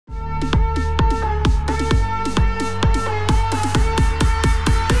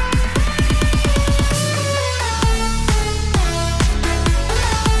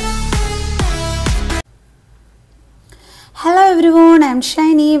I'm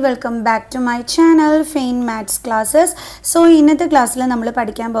Shiny. Welcome back to my channel Maths Classes. So ഇന്നത്തെ ക്ലാസ്സിൽ നമ്മൾ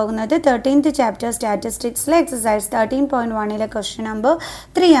പഠിക്കാൻ പോകുന്നത് 13th chapter statistics exercise 13.1 ലെ question number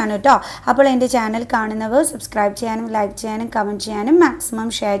 3 ആണ് ട്ടോ. അപ്പോൾ എൻ്റെ ചാനൽ കാണുന്നവർ സബ്സ്ക്രൈബ് ചെയ്യാനും ലൈക്ക് ചെയ്യാനും കമന്റ് ചെയ്യാനും മാക്സിമം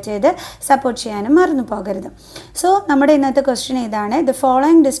ഷെയർ ചെയ്ത് സപ്പോർട്ട് ചെയ്യാനും മറന്നു പോകരുത്. സോ നമ്മുടെ ഇന്നത്തെ question ഇതാണ്. The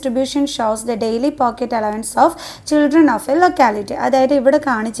following distribution shows the daily pocket allowance of children of a locality. അതായത് ഇവിടെ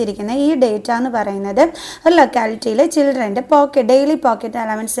കാണിച്ചിരിക്കുന്ന ഈ ഡേറ്റ എന്ന് പറയുന്നത് ഒരു ലൊക്കാലിറ്റിയിലെ ചിൽഡ്രൻ്റെ ഡെയിലി പോക്കറ്റ്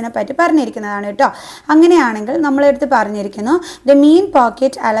അലവൻസിനെ പറ്റി പറഞ്ഞിരിക്കുന്നതാണ് കേട്ടോ. അങ്ങനെയാണെങ്കിൽ നമ്മളെടുത്ത് പറഞ്ഞിരിക്കുന്നു the mean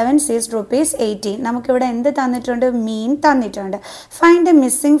pocket allowance is ₹18. നമുക്കിവിടെ എന്ത് തന്നിട്ടുണ്ട്? മീൻ തന്നിട്ടുണ്ട്. Find the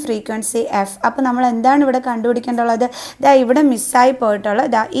missing frequency F. അപ്പോൾ നമ്മൾ എന്താണ് ഇവിടെ കണ്ടുപിടിക്കേണ്ടുള്ളത്? ദാ ഇവിടെ മിസ്സായി പോയിട്ടുള്ള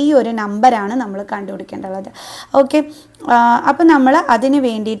ദാ ഈ ഒരു നമ്പറാണ് നമ്മൾ കണ്ടുപിടിക്കേണ്ടുള്ളത്. ഓക്കെ, അപ്പോൾ നമ്മൾ അതിന്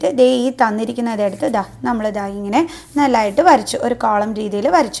വേണ്ടിയിട്ട് ദേ ഈ തന്നിരിക്കുന്നതെടുത്ത് ദാ നമ്മൾ ദാ ഇങ്ങനെ നല്ലതായിട്ട് വരച്ചു, ഒരു കോളം രീതിയിൽ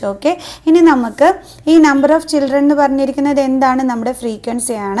വരച്ചു. ഓക്കെ, ഇനി നമുക്ക് ഈ നമ്പർ ഓഫ് ചിൽഡ്രൻ എന്ന് പറഞ്ഞിരിക്കുന്നത് എന്താണ്? നമ്മുടെ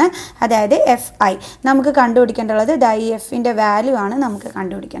ഫ്രീക്വൻസിയാണ്, അതായത് FI. നമുക്ക് കണ്ടുപിടിക്കേണ്ടുള്ളത് ദാ ഈ എഫിൻ്റെ വാല്യൂ ആണ് നമുക്ക്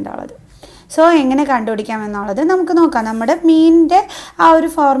കണ്ടുപിടിക്കേണ്ടുള്ളത്. സോ എങ്ങനെ കണ്ടുപിടിക്കാമെന്നുള്ളത് നമുക്ക് നോക്കാം. നമ്മുടെ മീനിൻ്റെ ആ ഒരു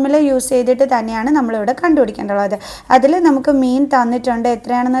ഫോർമുല യൂസ് ചെയ്തിട്ട് തന്നെയാണ് നമ്മളിവിടെ കണ്ടുപിടിക്കേണ്ടുള്ളത്. അതിൽ നമുക്ക് മീൻ തന്നിട്ടുണ്ട്.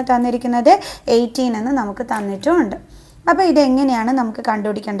 എത്രയാണെന്ന് തന്നിരിക്കുന്നത്? 18 എന്ന് നമുക്ക് തന്നിട്ടുമുണ്ട്. അപ്പോൾ ഇതെങ്ങനെയാണ് നമുക്ക്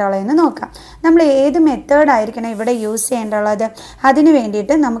കണ്ടുപിടിക്കേണ്ടുള്ളതെന്ന് നോക്കാം. നമ്മൾ ഏത് മെത്തേഡായിരിക്കണം ഇവിടെ യൂസ് ചെയ്യേണ്ടുള്ളത്? അതിന്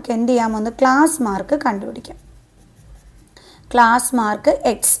വേണ്ടിയിട്ട് നമുക്ക് എന്ത് ചെയ്യാം? ഒന്ന് ക്ലാസ് മാർക്ക് കണ്ടുപിടിക്കാം. Class mark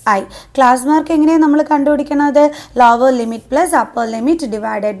XI. Class mark എങ്ങനെയാണ് നമ്മൾ കണ്ടുപിടിക്കുന്നത്? Lower limit plus upper limit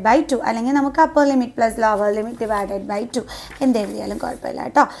divided by 2, അല്ലെങ്കിൽ നമുക്ക് upper limit plus lower limit divided by 2 എന്തെഴുതിയാലും കുഴപ്പമില്ല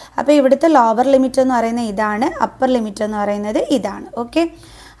കേട്ടോ. അപ്പോൾ ഇവിടുത്തെ ലോവർ ലിമിറ്റ് എന്ന് പറയുന്നത് ഇതാണ്, അപ്പർ ലിമിറ്റ് എന്ന് പറയുന്നത് ഇതാണ്. ഓക്കെ,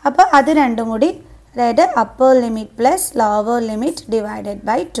 അപ്പോൾ അത് രണ്ടും കൂടി, അതായത് upper limit plus lower limit divided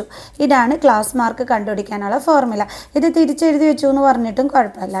by 2, ഇതാണ് ക്ലാസ് മാർക്ക് കണ്ടുപിടിക്കാനുള്ള ഫോർമുല. ഇത് തിരിച്ചെഴുതി വെച്ചു എന്ന് പറഞ്ഞിട്ടും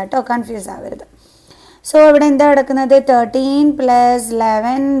കുഴപ്പമില്ല കേട്ടോ, കൺഫ്യൂസ് ആവരുത്. സോ ഇവിടെ എന്താ കിടക്കുന്നത്? 13 +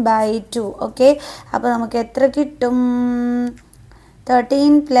 11/2. ഓക്കെ, അപ്പോൾ നമുക്ക് എത്ര കിട്ടും?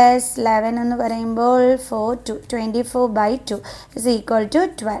 13 + 11 എന്ന് പറയുമ്പോൾ 24/2 is equal to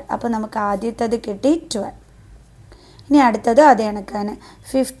 12. അപ്പോൾ നമുക്ക് ആദ്യത്തേത് കിട്ടി 12. ഇനി അടുത്തത് അതേ കണക്കാണ്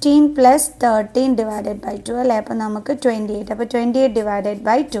 15 + 13 ഡിവൈഡഡ് ബൈ 2 അല്ലേ? അപ്പോൾ നമുക്ക് 28. അപ്പോൾ 28 ഡിവൈഡഡ്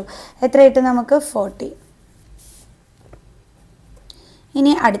ബൈ 2 എത്ര കിട്ടും? നമുക്ക് 40.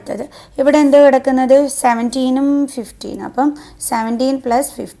 ഇനി അടുത്തത് ഇവിടെ എന്ത് കിടക്കുന്നത്? 17ഉം 15. അപ്പം 17 +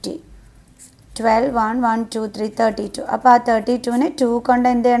 50 12 1 1 2 3 32. അപ്പോൾ ആ 32നെ 2 കൊണ്ട്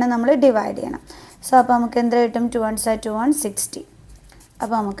എന്ത് ചെയ്യണം? നമ്മൾ ഡിവൈഡ് ചെയ്യണം. സോ അപ്പോൾ നമുക്ക് എന്ത് കിട്ടും? 2 1 2 1 60.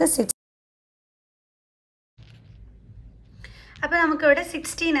 അപ്പോൾ നമുക്ക് 60. അപ്പോൾ നമുക്കിവിടെ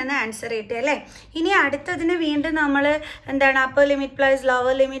 16 എന്ന ആൻസർ കിട്ടി അല്ലേ? ഇനി അടുത്തതിന് വീണ്ടും നമ്മൾ എന്താണ് upper limit plus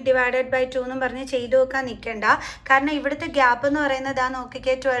lower limit divided by 2 എന്നും പറഞ്ഞ് ചെയ്തു നോക്കാൻ നിൽക്കണ്ട. കാരണം ഇവിടുത്തെ ഗ്യാപ്പ് എന്ന് പറയുന്നത് ആ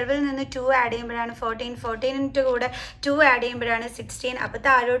നോക്കിക്കേ, 12ൽ നിന്ന് 2 ആഡ് ചെയ്യുമ്പോഴാണ് 14, 14 കൂടെ 2 ആഡ് ചെയ്യുമ്പോഴാണ് 16. അപ്പോൾ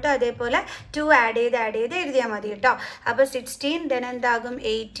താഴോട്ട് അതേപോലെ 2 ആഡ് ചെയ്ത് എഴുതിയാൽ മതി കേട്ടോ. അപ്പോൾ 16 ദെൻ എന്താകും?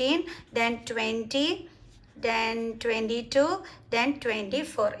 18 ദെൻ 20 ദെൻ 22 ദെൻ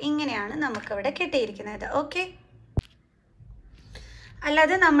 24. ഇങ്ങനെയാണ് നമുക്കിവിടെ കിട്ടിയിരിക്കുന്നത്. ഓക്കെ,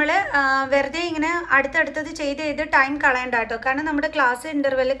 അല്ലാതെ നമ്മൾ വെറുതെ ഇങ്ങനെ അടുത്തടുത്തത് ചെയ്ത് ടൈം കളയണ്ട കേട്ടോ. കാരണം നമ്മുടെ ക്ലാസ്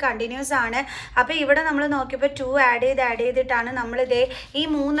ഇൻ്റർവെൽ കണ്ടിന്യൂസ് ആണ്. അപ്പോൾ ഇവിടെ നമ്മൾ നോക്കിയപ്പോൾ 2 ആഡ് ചെയ്തിട്ടാണ് നമ്മളിതേ ഈ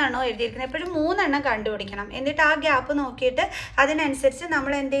 3 എണ്ണം എഴുതിയിരിക്കുന്നത്. എപ്പോഴും 3 എണ്ണം കണ്ടുപിടിക്കണം. എന്നിട്ട് ആ ഗ്യാപ്പ് നോക്കിയിട്ട് അതിനനുസരിച്ച്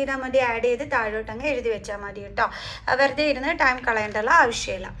നമ്മൾ എന്ത് ചെയ്താൽ മതി? ആഡ് ചെയ്ത് താഴോട്ടങ്ങ് എഴുതി വെച്ചാൽ മതി കേട്ടോ. വെറുതെ ഇരുന്ന് ടൈം കളയേണ്ടുള്ള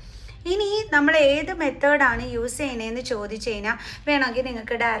ആവശ്യമില്ല. ഇനി നമ്മൾ ഏത് മെത്തേഡാണ് യൂസ് ചെയ്യുന്നതെന്ന് ചോദിച്ചു കഴിഞ്ഞാൽ വേണമെങ്കിൽ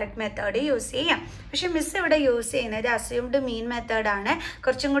നിങ്ങൾക്ക് ഡയറക്റ്റ് മെത്തേഡ് യൂസ് ചെയ്യാം. പക്ഷേ മിസ് ഇവിടെ യൂസ് ചെയ്യുന്നത് അസ്യൂംഡ് മീൻ മെത്തേഡാണ്.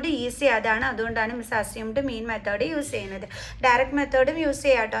 കുറച്ചും കൂടി ഈസി അതാണ്. അതുകൊണ്ടാണ് മിസ് അസ്യൂംഡ് മീൻ മെത്തേഡ് യൂസ് ചെയ്യുന്നത്. ഡയറക്റ്റ് മെത്തേഡും യൂസ്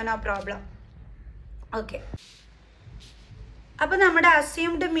ചെയ്യാം കേട്ടോ, നോ പ്രോബ്ലം. ഓക്കെ, അപ്പോൾ നമ്മുടെ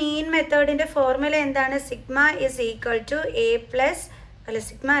അസ്യൂംഡ് മീൻ മെത്തേഡിൻ്റെ ഫോർമുല എന്താണ്? Sigma is equal to A plus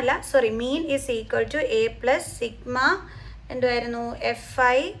sigma അല്ല, sorry, mean is equal to A plus sigma എന്തായിരുന്നു?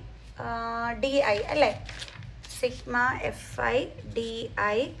 FI DI അല്ലേ? Sigma FI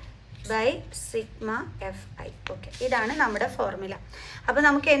DI by sigma FI. Okay, ഇതാണ് നമ്മുടെ ഫോർമുല. അപ്പോൾ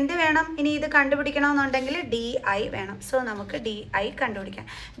നമുക്ക് എന്ത് വേണം? ഇനി ഇത് കണ്ടുപിടിക്കണമെന്നുണ്ടെങ്കിൽ DI വേണം. സോ നമുക്ക് DI കണ്ടുപിടിക്കാം.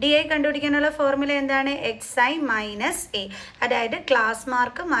 DI കണ്ടുപിടിക്കാനുള്ള ഫോർമുല എന്താണ്? XI മൈനസ് A, അതായത് ക്ലാസ്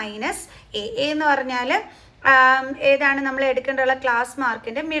മാർക്ക് മൈനസ് A. എന്ന് പറഞ്ഞാൽ ഏതാണ് നമ്മൾ എടുക്കേണ്ടുള്ള ക്ലാസ്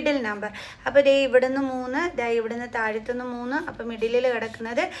മാർക്കിൻ്റെ മിഡിൽ നമ്പർ. അപ്പോൾ ഇതേ ഇവിടുന്ന് 3, ഇതാ ഇവിടുന്ന് താഴത്തുനിന്ന് 3, അപ്പോൾ മിഡിലിൽ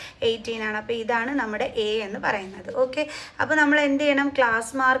കിടക്കുന്നത് 18 ആണ്. അപ്പോൾ ഇതാണ് നമ്മുടെ A എന്ന് പറയുന്നത്. ഓക്കെ, അപ്പോൾ നമ്മൾ എന്ത് ചെയ്യണം?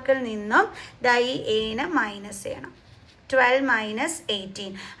 ക്ലാസ് മാർക്കിൽ നിന്നും ഇതാ ഈ Aനെ മൈനസ് ചെയ്യണം. 12 മൈനസ്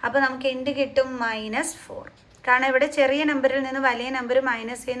 18. അപ്പോൾ നമുക്ക് എന്ത് കിട്ടും? -4. കാരണം ഇവിടെ ചെറിയ നമ്പറിൽ നിന്ന് വലിയ നമ്പർ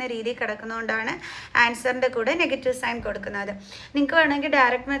മൈനസ് ചെയ്യുന്ന രീതി കിടക്കുന്നതുകൊണ്ടാണ് ആൻസറിൻ്റെ കൂടെ നെഗറ്റീവ് സൈൻ കൊടുക്കുന്നത്. നിങ്ങൾക്ക് വേണമെങ്കിൽ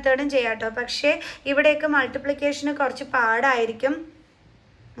ഡയറക്റ്റ് മെത്തേഡും ചെയ്യാം കേട്ടോ. പക്ഷേ ഇവിടെയൊക്കെ മൾട്ടിപ്ലിക്കേഷന് കുറച്ച് പാടായിരിക്കും.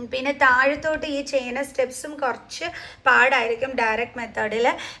 പിന്നെ താഴത്തോട്ട് ഈ ചെയ്യുന്ന സ്റ്റെപ്സും കുറച്ച് പാടായിരിക്കും ഡയറക്റ്റ് മെത്തേഡിൽ.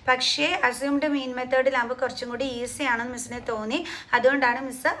 പക്ഷേ അസ്യൂംഡ് മീൻ മെത്തേഡിലാകുമ്പോൾ കുറച്ചും കൂടി ഈസി ആണെന്ന് മിസ്സിന് തോന്നി. അതുകൊണ്ടാണ്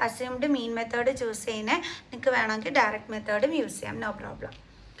മിസ്സ് അസ്യൂംഡ് മീൻ മെത്തേഡ് ചൂസ് ചെയ്യുന്നത്. നിങ്ങൾക്ക് വേണമെങ്കിൽ ഡയറക്റ്റ് മെത്തേഡും യൂസ് ചെയ്യാം, നോ പ്രോബ്ലം.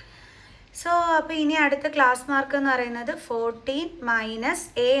 സോ അപ്പോൾ ഇനി അടുത്ത ക്ലാസ് മാർക്ക് എന്ന് പറയുന്നത് 14 മൈനസ്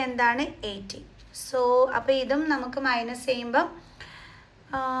എ എന്താണ് 18. സോ അപ്പോൾ ഇതും നമുക്ക് മൈനസ് ചെയ്യുമ്പം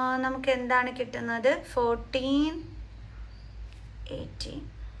നമുക്ക് എന്താണ് കിട്ടുന്നത് 14 18.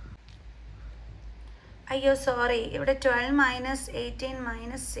 അയ്യോ സോറി, ഇവിടെ 12 മൈനസ് 18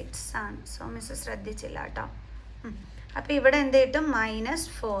 മൈനസ് 6 ആണ്. സോ മിസ് ശ്രദ്ധിച്ചില്ല കേട്ടോ. അപ്പോൾ ഇവിടെ എന്ത് കിട്ടും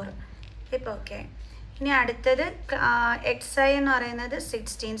 -4. ഇപ്പോൾ ഓക്കെ. ഇനി അടുത്തത് xi എന്ന് പറയുന്നത്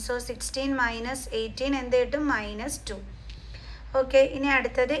 16. സോ 16 മൈനസ് 18 എന്ത് കിട്ടും -2. ഓക്കെ. ഇനി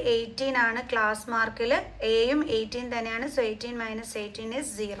അടുത്തത് 18 ആണ് ക്ലാസ് മാർക്കിൽ. എയും 18 തന്നെയാണ്. So 18 minus 18 is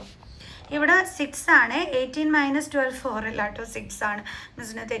 0. ഇവിടെ 6 ആണ്. 18 മൈനസ് 12 4 അല്ല കേട്ടോ, 6 ആണ്.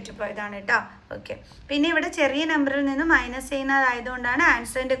 മിസ്സിന് തെറ്റിപ്പോയതാണ് കേട്ടോ. ഓക്കെ. പിന്നെ ഇവിടെ ചെറിയ നമ്പറിൽ നിന്ന് മൈനസ് ചെയ്യുന്നതായതുകൊണ്ടാണ്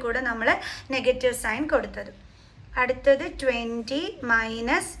ആൻസറിൻ്റെ കൂടെ നമ്മൾ നെഗറ്റീവ് സൈൻ കൊടുത്തത്. അടുത്തത് 20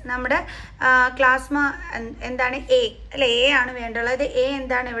 മൈനസ് നമ്മുടെ എന്താണ് എ അല്ലെ, എ ആണ് വേണ്ടുള്ളത്. എ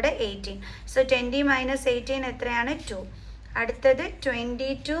എന്താണ് ഇവിടെ 18. സോ 20 മൈനസ് 18 എത്രയാണ് 2. അടുത്തത്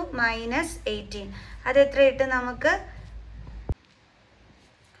 22 മൈനസ് 18 അത് എത്ര കിട്ടും നമുക്ക്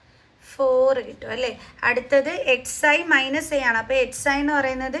 4 കിട്ടും അല്ലേ. അടുത്തത് xi മൈനസ് എ ആണ്. അപ്പോൾ xi എന്ന്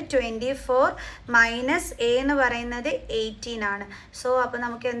പറയുന്നത് 24 മൈനസ് എ എന്ന് പറയുന്നത് 18 ആണ്. സോ അപ്പോൾ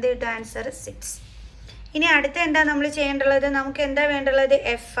നമുക്ക് എന്ത് കിട്ടും ആൻസർ 6. ഇനി അടുത്ത എന്താ നമ്മൾ ചെയ്യേണ്ടുള്ളത്, നമുക്ക് എന്താ വേണ്ടുള്ളത്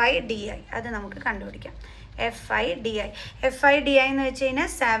fi di. അത് നമുക്ക് കണ്ടുപിടിക്കാം. fi di എന്ന് വെച്ച് കഴിഞ്ഞാൽ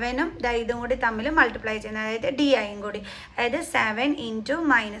 7ഉം ഇതും കൂടി തമ്മിൽ മൾട്ടിപ്ലൈ ചെയ്യുന്നത്, അതായത് diയും കൂടി, അതായത് 7 ഇൻറ്റു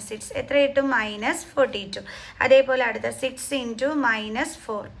 -6 എത്ര കിട്ടും -42. അതേപോലെ അടുത്ത 6 ഇൻറ്റു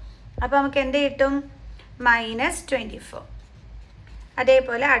 -4 അപ്പോൾ നമുക്ക് എന്ത് കിട്ടും -24.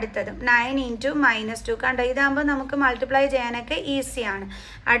 അതേപോലെ അടുത്തതും 9 ഇൻറ്റു -2 കണ്ടോ, ഇതാകുമ്പോൾ നമുക്ക് മൾട്ടിപ്ലൈ ചെയ്യാനൊക്കെ ഈസിയാണ്.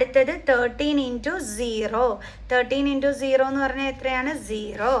 അടുത്തത് 13 ഇൻറ്റു 0. 13 ഇൻറ്റു 0 എന്ന് പറഞ്ഞാൽ എത്രയാണ്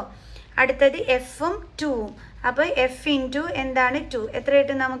 0. അടുത്തത് എഫും 2ഉം. അപ്പോൾ എഫ് ഇൻറ്റു എന്താണ് 2 എത്ര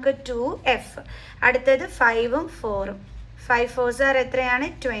കിട്ടും നമുക്ക് 2f. അടുത്തത് 5ഉം 4ഉം. 5 4s are എത്രയാണ്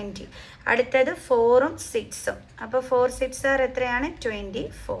 20. അടുത്തത് 4ഉം 6ഉം. അപ്പോൾ 4 6 are എത്രയാണ്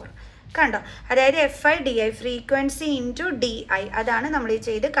 24. കണ്ടോ, അതായത് fi di frequency into di അതാണ് നമ്മൾ ഈ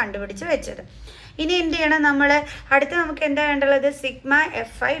ചെയ്ത് കണ്ടുപിടിച്ച് വെച്ചത്. ഇനി എന്ത് ചെയ്യണം നമ്മൾ അടുത്ത് നമുക്ക് എന്താ വേണ്ടുള്ളത് സിഗ്മ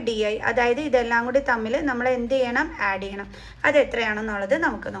fi di, അതായത് ഇതെല്ലാം കൂടി തമ്മിൽ നമ്മൾ എന്ത് ചെയ്യണം ആഡ് ചെയ്യണം. അത് എത്രയാണെന്നുള്ളത്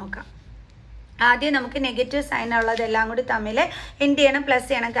നമുക്ക് നോക്കാം. ആദ്യം നമുക്ക് നെഗറ്റീവ് സൈൻ ഉള്ളതെല്ലാം കൂടി തമ്മിൽ എന്ത് ചെയ്യണം പ്ലസ്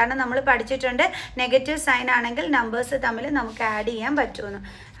ചെയ്യണം. കാരണം നമ്മൾ പഠിച്ചിട്ടുണ്ട് നെഗറ്റീവ് സൈൻ ആണെങ്കിൽ നമ്പേഴ്സ് തമ്മിൽ നമുക്ക് ആഡ് ചെയ്യാൻ പറ്റുമെന്ന്.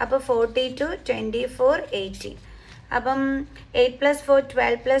 അപ്പോൾ 42 24 18. അപ്പം 8 + 4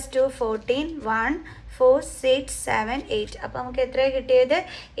 12 + 2 14 1 4 6 7 8. അപ്പോൾ നമുക്ക് എത്രയാണ് കിട്ടിയത്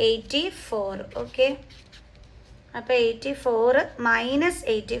 84. ഓക്കെ. അപ്പോൾ 84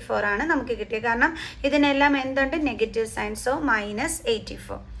 -84 ആണ് നമുക്ക് കിട്ടിയത്. കാരണം ഇതിനെല്ലാം എന്തുണ്ട് നെഗറ്റീവ് സൈൻ. സോ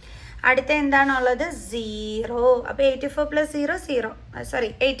 -84. അടുത്ത എന്താണുള്ളത് 0. അപ്പോൾ 84 + 0 0. സോറി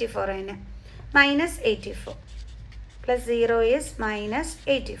 84 തന്നെ -84 + 0 is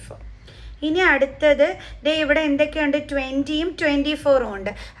 -84. ഇനി അടുത്തത് ഇവിടെ എന്തൊക്കെയുണ്ട് 20ഉം 24ഉം ഉണ്ട്.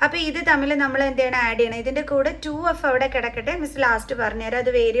 അപ്പോൾ ഇത് തമ്മിൽ നമ്മൾ എന്ത് ചെയ്യണം ആഡ് ചെയ്യണം. ഇതിൻ്റെ കൂടെ 2f അവിടെ കിടക്കട്ടെ, മിസ് ലാസ്റ്റ് പറഞ്ഞുതരാം. അത്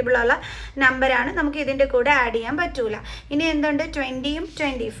വേരിയബിളുള്ള നമ്പറാണ്, നമുക്ക് ഇതിൻ്റെ കൂടെ ആഡ് ചെയ്യാൻ പറ്റൂല. ഇനി എന്തുണ്ട് 20ഉം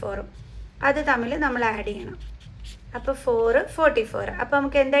 24ഉം അത് തമ്മിൽ നമ്മൾ ആഡ് ചെയ്യണം. അപ്പോൾ 4 44. അപ്പോൾ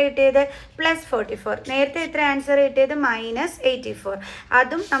നമുക്ക് എന്താ കിട്ടിയത് +44. നേരത്തെ ഇത്ര ആൻസർ കിട്ടിയത് -84.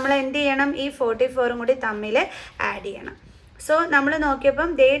 അതും നമ്മൾ എന്ത് ചെയ്യണം ഈ 44ഉം കൂടി തമ്മിൽ ആഡ് ചെയ്യണം. സോ നമ്മൾ നോക്കിയപ്പം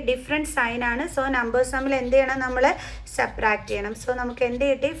ഡിഫറെൻറ്റ് സൈൻ ആണ്. സോ നമ്പേഴ്സ് തമ്മിൽ എന്ത് ചെയ്യണം നമ്മൾ സബ്ട്രാക്ട് ചെയ്യണം. സോ നമുക്ക് എന്ത്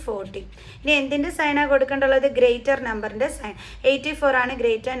കിട്ടി 40. ഇനി എന്തിൻ്റെ സൈനാണ് കൊടുക്കേണ്ടുള്ളത് ഗ്രേറ്റർ നമ്പറിൻ്റെ സൈൻ. 84 ആണ്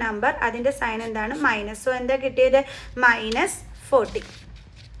ഗ്രേറ്റർ നമ്പർ, അതിൻ്റെ സൈൻ എന്താണ് മൈനസ്. സോ എന്താ കിട്ടിയത് -40.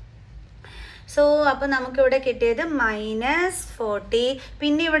 സോ അപ്പോൾ നമുക്കിവിടെ കിട്ടിയത് -40.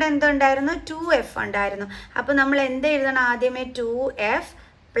 പിന്നെ ഇവിടെ എന്തുണ്ടായിരുന്നു 2f ഉണ്ടായിരുന്നു. അപ്പോൾ നമ്മൾ എന്ത് എഴുതണം ആദ്യമേ 2f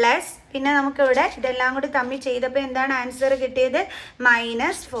പ്ലസ് പിന്നെ നമുക്കിവിടെ ഇതെല്ലാം കൂടി തമ്മിൽ ചെയ്തപ്പോൾ എന്താണ് ആൻസർ കിട്ടിയത്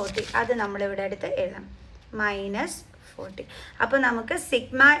 -40. അത് നമ്മളിവിടെ എടുത്ത് എഴുതണം -40. അപ്പോൾ നമുക്ക്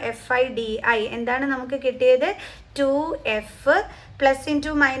സിഗ്മ fi di എന്താണ് നമുക്ക് കിട്ടിയത് 2f പ്ലസ്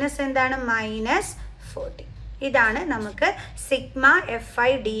ഇൻറ്റു മൈനസ് എന്താണ് -40. ഇതാണ് നമുക്ക് സിഗ്മ fi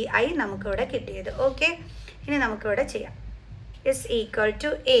di നമുക്കിവിടെ കിട്ടിയത്. ഓക്കെ. ഇനി നമുക്കിവിടെ ചെയ്യാം ഇസ് ഈക്വൽ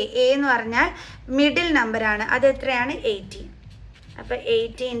ടു എ എന്ന് പറഞ്ഞാൽ മിഡിൽ നമ്പറാണ്, അത് എത്രയാണ് 18. അപ്പോൾ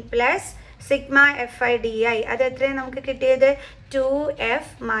 18 പ്ലസ് സിഗ്മ fi di അത് എത്രയാണ് നമുക്ക് കിട്ടിയത് 2f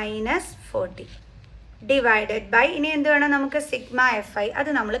 - 40. divided by ഇനി എന്ത് വേണം നമുക്ക് സിഗ്മ എഫ് ഐ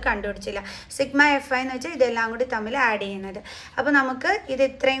അത് നമ്മൾ കണ്ടുപിടിച്ചില്ല സിഗ്മ എഫ് ഐ എന്ന് വെച്ചാൽ ഇതെല്ലാം കൂടി തമ്മിൽ ആഡ് ചെയ്യുന്നത് അപ്പോൾ നമുക്ക് ഇത്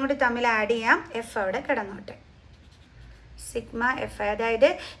ഇത്രയും കൂടി തമ്മിൽ ആഡ് ചെയ്യാം എഫ് അവിടെ കിടന്നോട്ടെ സിഗ്മ എഫ് ഐ അതായത്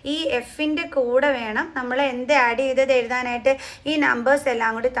ഈ എഫിൻ്റെ കൂടെ വേണം നമ്മൾ എന്ത് ആഡ് ചെയ്തത് എഴുതാനായിട്ട് ഈ നമ്പേഴ്സ്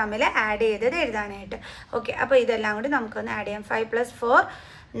എല്ലാം കൂടി തമ്മിൽ ആഡ് ചെയ്തത് എഴുതാനായിട്ട് ഓക്കെ അപ്പോൾ ഇതെല്ലാം കൂടി നമുക്കൊന്ന് ആഡ് ചെയ്യാം 5 + 4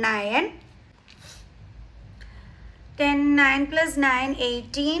 9 10 9 + 9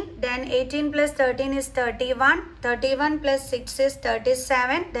 18 then 18 + 13 is 31 31 + 6 is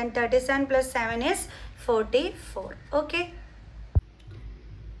 37 then 37 + 7 is 44 okay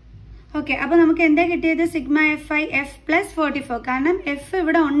okay അപ്പോൾ നമുക്ക് എന്താ കിട്ടിയത് sigma F I F plus 44 കാരണം എഫ്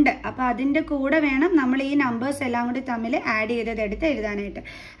ഇവിടെ ഉണ്ട് അപ്പോൾ അതിൻ്റെ കൂടെ വേണം നമ്മൾ ഈ നമ്പേഴ്സ് എല്ലാം കൂടി തമ്മിൽ ആഡ് ചെയ്തത് എടുത്ത് എഴുതാനായിട്ട്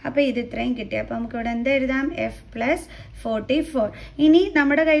അപ്പോൾ ഇത് ഇത്രയും കിട്ടി അപ്പോൾ നമുക്ക് ഇവിടെ എന്താ എഴുതാം എഫ് പ്ലസ് 44 ഇനി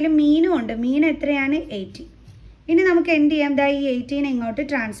നമ്മുടെ കയ്യിൽ മീനും ഉണ്ട് മീൻ എത്രയാണ് 80 ഇനി നമുക്ക് എന്ത് ചെയ്യാം ദാ ഈ 18 ഇങ്ങോട്ട്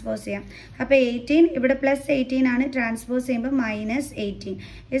ട്രാൻസ്പോസ് ചെയ്യാം അപ്പോൾ 18 ഇവിടെ പ്ലസ് 18 ആണ് ട്രാൻസ്പോസ് ചെയ്യുമ്പോൾ -18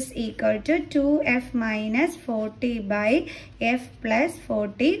 is equal to 2f - 40 by F plus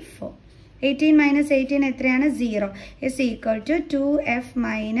 44 18 - 18 എത്രയാണ് 0 is equal to 2f -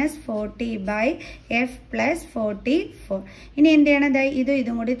 40 by F plus 44 ഇനി എന്ത് ചെയ്യണം ദാ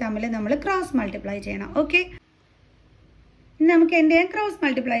ഇതും കൂടി തമ്മിൽ നമ്മൾ ക്രോസ് മൾട്ടിപ്ലൈ ചെയ്യണം ഓക്കെ നമുക്ക് എന്ത് ചെയ്യാം ക്രോസ്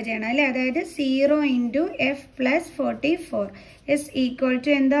മൾട്ടിപ്ലൈ ചെയ്യണം അല്ലേ അതായത് 0 × F plus 44 is equal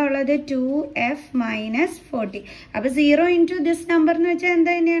to എന്താ ഉള്ളത് 2f - 40 അപ്പോൾ 0 × ദിസ് നമ്പർ എന്ന് വെച്ചാൽ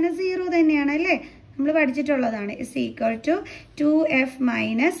എന്താ തന്നെയാണ് 0 തന്നെയാണ് അല്ലേ നമ്മൾ പഠിച്ചിട്ടുള്ളതാണ് ഇസ് ഈക്വൽ ടു 2f -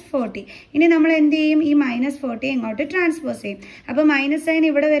 40 ഇനി നമ്മൾ എന്ത് ചെയ്യും ഈ -40 ഇങ്ങോട്ട് ട്രാൻസ്പോസ് ചെയ്യും അപ്പോൾ മൈനസ് സൈൻ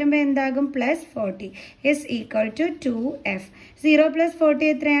ഇവിടെ വരുമ്പോൾ എന്താകും +40 ഇസ് ഈക്വൽ ടു 2f 0 + 40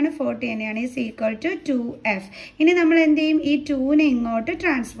 എത്രയാണ് 40 തന്നെയാണ് ഇസ് ഈക്വൽ ടു 2f ഇനി നമ്മൾ എന്ത് ചെയ്യും ഈ 2നെ ഇങ്ങോട്ട്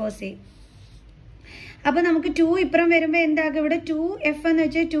ട്രാൻസ്പോസ് ചെയ്യും അപ്പോൾ നമുക്ക് 2 ഇപ്പുറം വരുമ്പോൾ എന്താകും ഇവിടെ 2f എന്ന്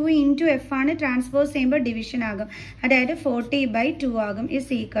വെച്ചാൽ 2 × f ആണ് ട്രാൻസ്പോസ് ചെയ്യുമ്പോൾ ഡിവിഷൻ ആകും അതായത് 40/2 ആകും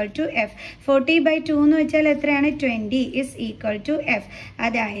ഇസ് ഈക്വൽ ടു എഫ് 40/2 എന്ന് വെച്ചാൽ എത്രയാണ് 20 ഇസ് ഈക്വൽ ടു എഫ്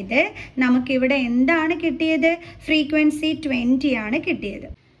അതായത് നമുക്കിവിടെ എന്താണ് കിട്ടിയത് ഫ്രീക്വൻസി 20 ആണ് കിട്ടിയത്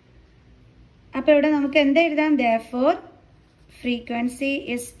അപ്പോൾ ഇവിടെ നമുക്ക് എന്താ എഴുതാം therefore frequency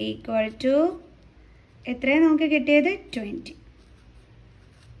is equal to എത്രയാണ് നമുക്ക് കിട്ടിയത് 20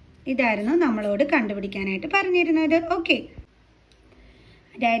 ഇതായിരുന്നു നമ്മളോട് കണ്ടുപിടിക്കാനായിട്ട് പറഞ്ഞിരുന്നത് ഓക്കെ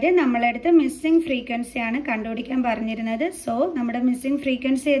അതായത് നമ്മളടുത്ത് മിസ്സിംഗ് ഫ്രീക്വൻസി ആണ് കണ്ടുപിടിക്കാൻ പറഞ്ഞിരുന്നത് സോ നമ്മുടെ മിസ്സിംഗ്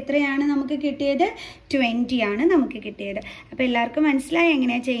ഫ്രീക്വൻസി എത്രയാണ് നമുക്ക് കിട്ടിയത് 20 ആണ് നമുക്ക് കിട്ടിയത് അപ്പോൾ എല്ലാവർക്കും മനസ്സിലായി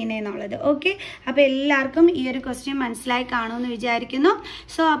എങ്ങനെയാണ് ചെയ്യുന്നതെന്നുള്ളത് ഓക്കെ അപ്പോൾ എല്ലാവർക്കും ഈ ഒരു ക്വസ്റ്റ്യൻ മനസ്സിലായി കാണുമെന്ന് വിചാരിക്കുന്നു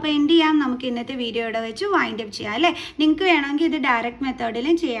സോ അപ്പോൾ എന്ത് ചെയ്യാം നമുക്ക് ഇന്നത്തെ വീഡിയോയുടെ വെച്ച് വൈൻഡ് അപ്പ് ചെയ്യാം അല്ലേ നിങ്ങൾക്ക് വേണമെങ്കിൽ ഇത് ഡയറക്റ്റ്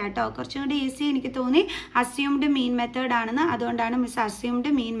മെത്തേഡിലും ചെയ്യാം കേട്ടോ കുറച്ചും കൂടി ഈസി എനിക്ക് തോന്നി അസ്യൂംഡ് മീൻ മെത്തേഡ് ആണെന്ന് അതുകൊണ്ടാണ് മിസ്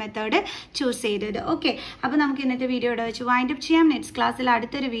അസ്യൂംഡ് മീൻ മെത്തേഡ് ചൂസ് ചെയ്തത് ഓക്കെ അപ്പോൾ നമുക്ക് ഇന്നത്തെ വീഡിയോയുടെ വെച്ച് വൈൻഡ് അപ്പ് ചെയ്യാം നെക്സ്റ്റ് ക്ലാസ്സിൽ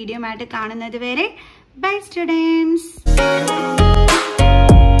അടുത്തൊരു വീഡിയോ ആയിട്ട് കാണുന്നത് വരെ ബൈ സ്റ്റുഡൻസ്